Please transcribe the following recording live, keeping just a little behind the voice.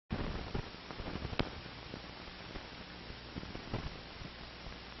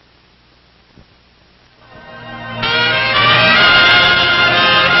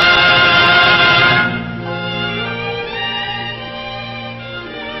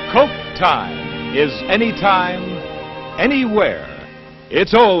time is anytime, anywhere.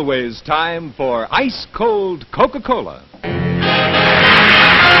 It's always time for ice-cold Coca-Cola. May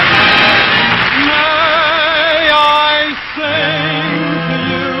I sing to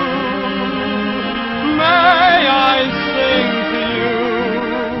you? May I sing to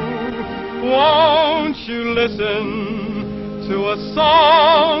you? Won't you listen to a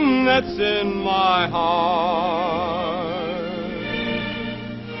song that's in my heart?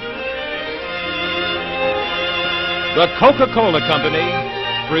 The Coca-Cola Company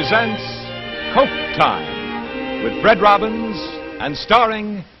presents Coke Time with Fred Robbins and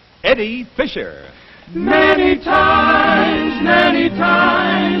starring Eddie Fisher. Many times Eddie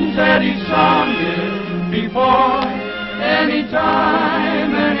sung it before.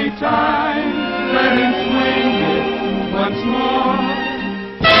 Anytime, let him swing it once more.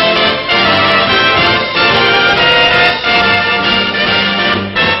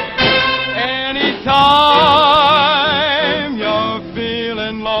 Anytime you're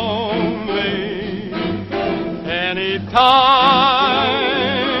feeling lonely, anytime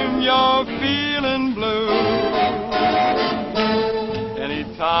you're feeling blue,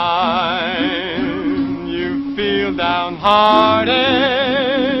 anytime you feel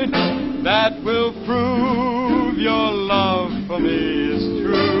downhearted, that will prove your love for me is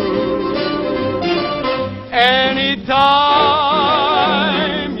true. Anytime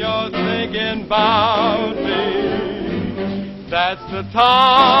you're thinking about me, that's the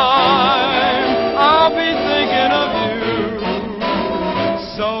time I'll be thinking of you.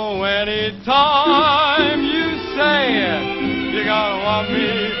 So anytime you say you're gonna want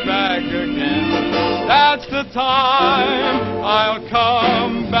me back again, that's the time I'll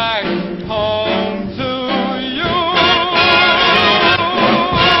come back home to you.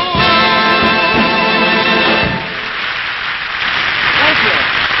 Thank you.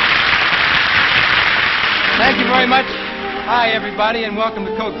 Thank you very much. Hi, everybody, and welcome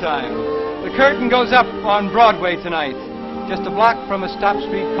to Coke Time. The curtain goes up on Broadway tonight, just a block from a stop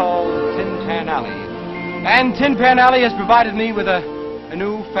street called Tin Pan Alley. And Tin Pan Alley has provided me with a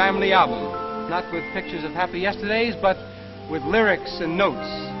new family album, not with pictures of happy yesterdays, but with lyrics and notes.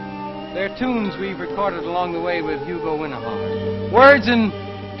 They're tunes we've recorded along the way with Hugo Winterhalter. Words and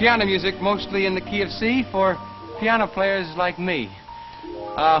piano music, mostly in the key of C, for piano players like me.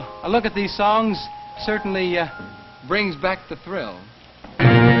 A look at these songs certainly brings back the thrill.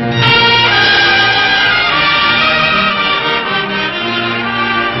 Bring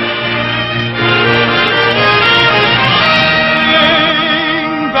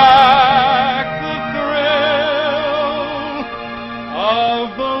back the thrill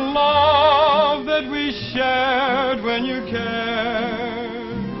of the love that we shared when you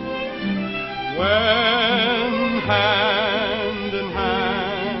cared, when hand in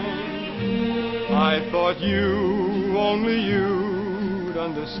hand I thought you, only you'd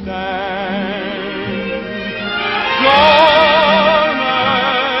understand.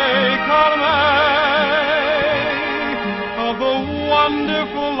 Carme, of the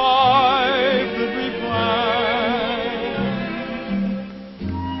wonderful life that we planned.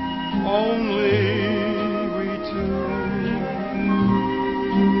 Only we two,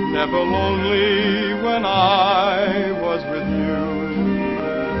 never lonely when I was with you.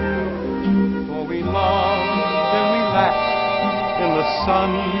 For we loved and we laughed in the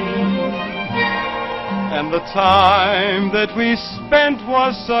sun, and the time that we spent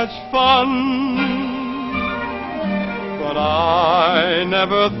was such fun. But I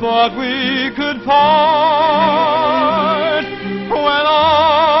never thought we could part when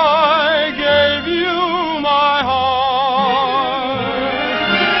I gave you my heart.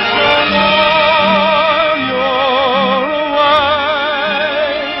 So while you're away,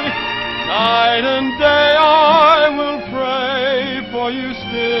 night and day I will pray for you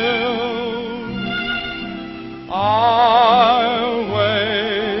still. I'll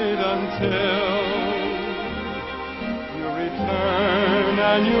wait until you return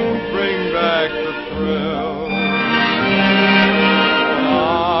and you'll bring back the thrill.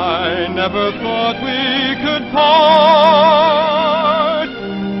 I never thought we could part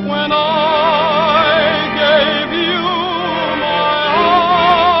when I gave you my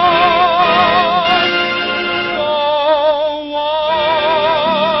heart. So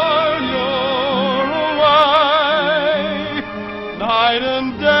while you're away, night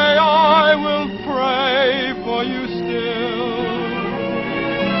and day I will pray for you still.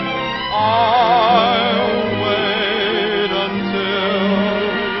 I'll wait until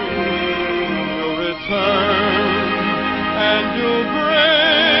you return and you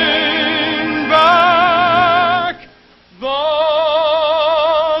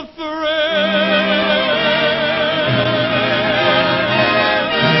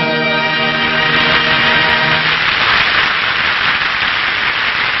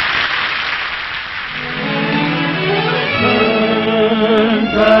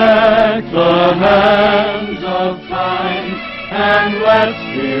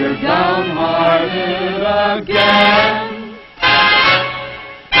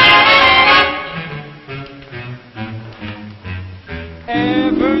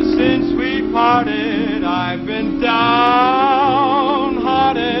Ever since we parted, I've been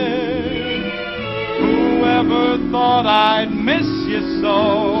downhearted. Whoever thought I'd miss you so?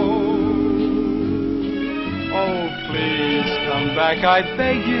 Oh, please come back, I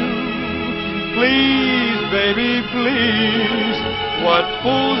beg you. Please, baby, please. What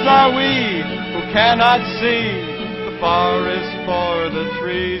fools are we who cannot see the forest for the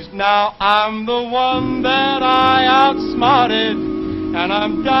trees? Now I'm the one that I outsmarted, and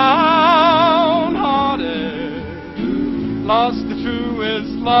I'm downhearted. Lost the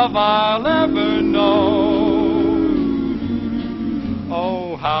truest love I'll ever know.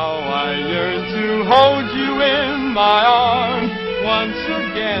 Oh, how I yearn to hold you in my arms once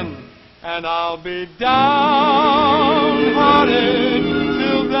again, and I'll be downhearted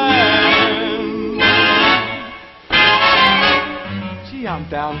till then. Gee, I'm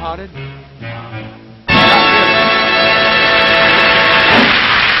downhearted.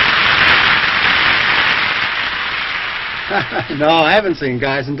 No, I haven't seen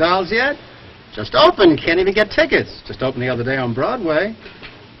Guys and Dolls yet. Just open. Can't even get tickets. Just opened the other day on Broadway.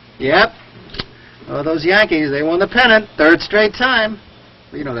 Yep. Oh, those Yankees, they won the pennant. Third straight time.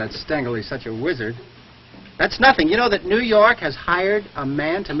 Well, you know that Stengel, he's such a wizard. That's nothing. You know that New York has hired a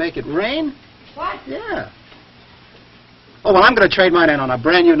man to make it rain? What? Yeah. Oh, well, I'm going to trade mine in on a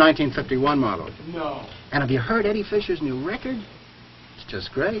brand new 1951 model. No. And have you heard Eddie Fisher's new record? It's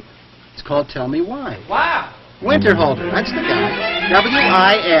just great. It's called Tell Me Why. Wow. Winterhalter, that's the guy. Winterhalter.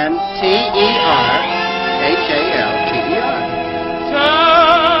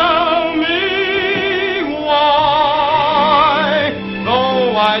 Tell me why,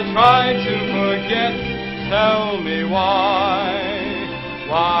 though I try to forget, tell me why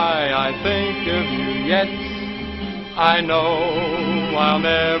I think of you yet. I know I'll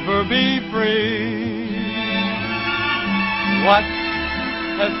never be free. What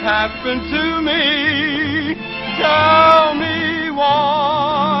has happened to me? Tell me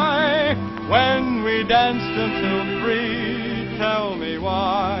why. When we danced until 3, tell me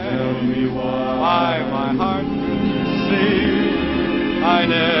why. Tell me why my heart couldn't see. I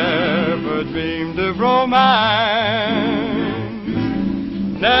never dreamed of romance,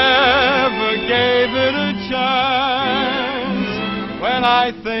 never gave it a chance. When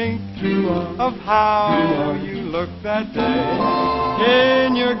I think of how you looked that day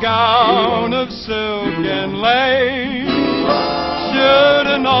in your gown of silk and lace, should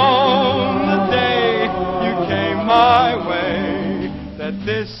have known the day you came my way that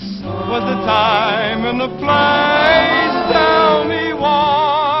this was the time and the place. Tell me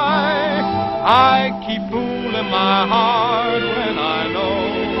why I keep fooling my heart when I know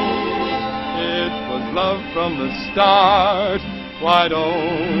it was love from the start. Why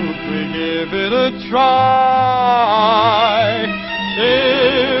don't we give it a try?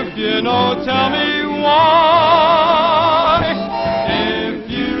 If you know, tell me why. If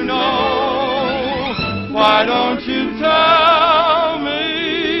you know, why don't you tell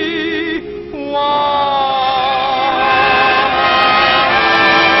me why?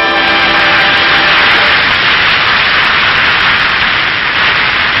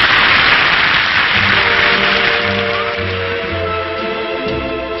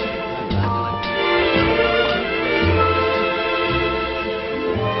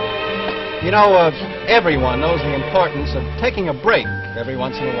 You know, everyone knows the importance of taking a break every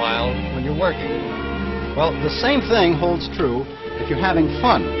once in a while when you're working. Well, the same thing holds true if you're having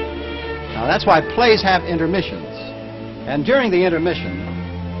fun. Now, that's why plays have intermissions. And during the intermission,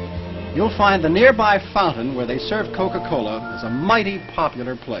 you'll find the nearby fountain where they serve Coca-Cola is a mighty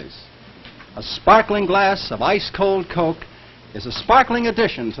popular place. A sparkling glass of ice-cold Coke is a sparkling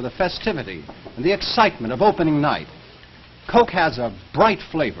addition to the festivity and the excitement of opening night. Coke has a bright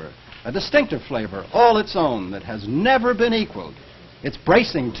flavor, a distinctive flavor, all its own, that has never been equaled. It's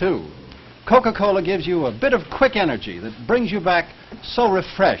bracing, too. Coca-Cola gives you a bit of quick energy that brings you back so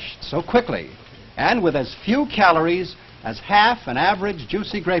refreshed, so quickly, and with as few calories as half an average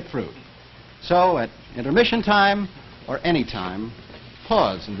juicy grapefruit. So, at intermission time, or any time,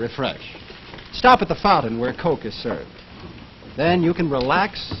 pause and refresh. Stop at the fountain where Coke is served. Then you can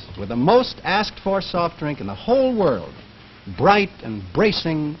relax with the most asked-for soft drink in the whole world, bright and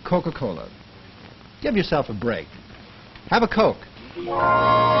bracing Coca-Cola. Give yourself a break. Have a Coke.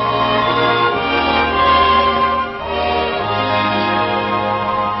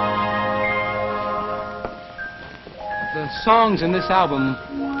 The songs in this album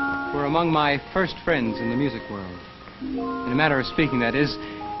were among my first friends in the music world. In a matter of speaking, that is.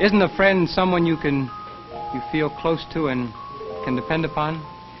 Isn't a friend someone you feel close to and can depend upon?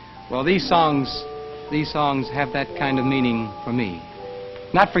 Well, these songs have that kind of meaning for me.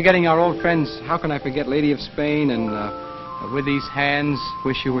 Not forgetting our old friends, how can I forget Lady of Spain and With These Hands,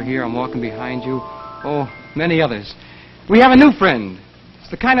 Wish You Were Here, I'm Walking Behind You. Oh, many others. We have a new friend.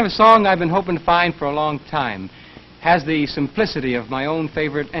 It's the kind of a song I've been hoping to find for a long time. Has the simplicity of my own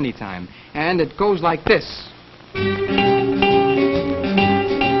favorite Anytime. And it goes like this.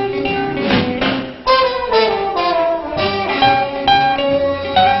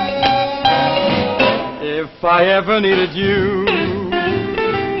 If I ever needed you,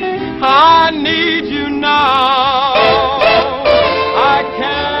 I need you now. I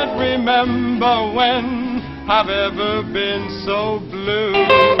can't remember when I've ever been so blue.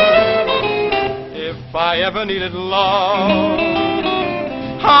 If I ever needed love,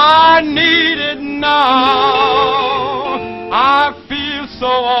 I need it now. I feel so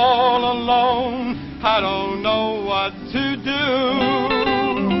all alone, I don't know what to do.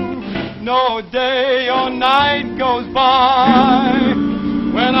 No day or night goes by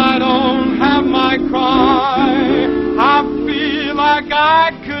when I don't have my cry. I feel like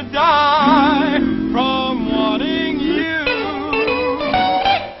I could die from wanting you.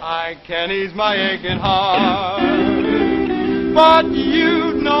 I can ease my aching heart, but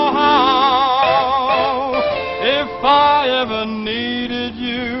you'd know how. If I ever needed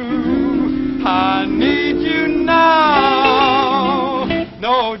you, I need you now.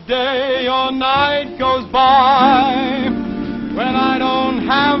 No day or night goes by when I don't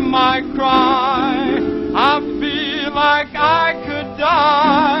have my cry. I feel like I could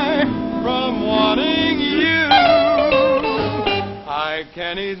die from wanting you. I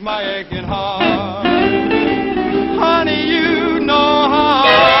can ease my aching heart, honey, you know how.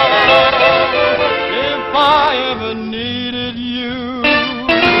 If I ever needed you,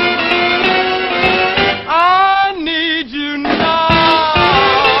 I need you now.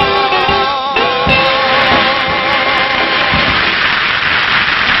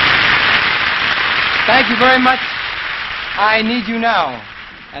 Thank you very much. I Need You Now.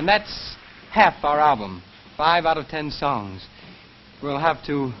 And that's half our album. 5 out of 10 songs. We'll have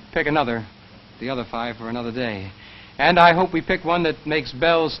to pick the other 5 for another day. And I hope we pick one that makes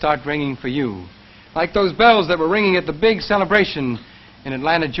bells start ringing for you. Like those bells that were ringing at the big celebration in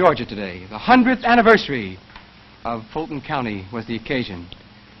Atlanta, Georgia today. The 100th anniversary of Fulton County was the occasion.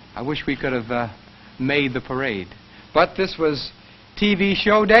 I wish we could have made the parade. But this was TV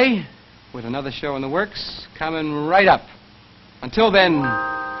show day, with another show in the works coming right up. Until then,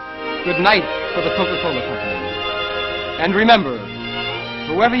 good night for the Coca-Cola Company. And remember,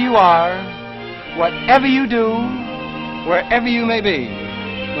 whoever you are, whatever you do, wherever you may be,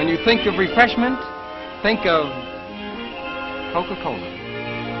 when you think of refreshment, think of Coca-Cola.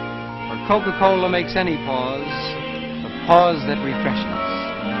 For Coca-Cola makes any pause the pause that refreshes.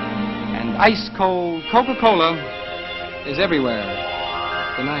 And ice-cold Coca-Cola is everywhere.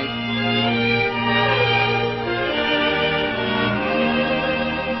 Good night.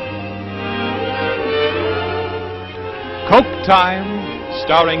 Coke Time,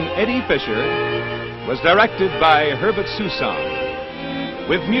 starring Eddie Fisher, was directed by Herbert Susan,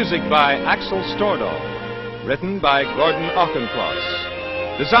 with music by Axel Stordahl, written by Gordon Auchincloss,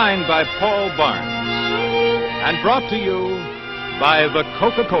 designed by Paul Barnes, and brought to you by the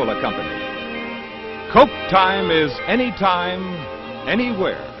Coca-Cola Company. Coke Time is anytime,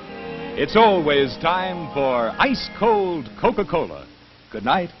 anywhere. It's always time for ice-cold Coca-Cola. Good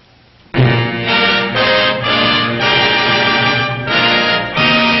night.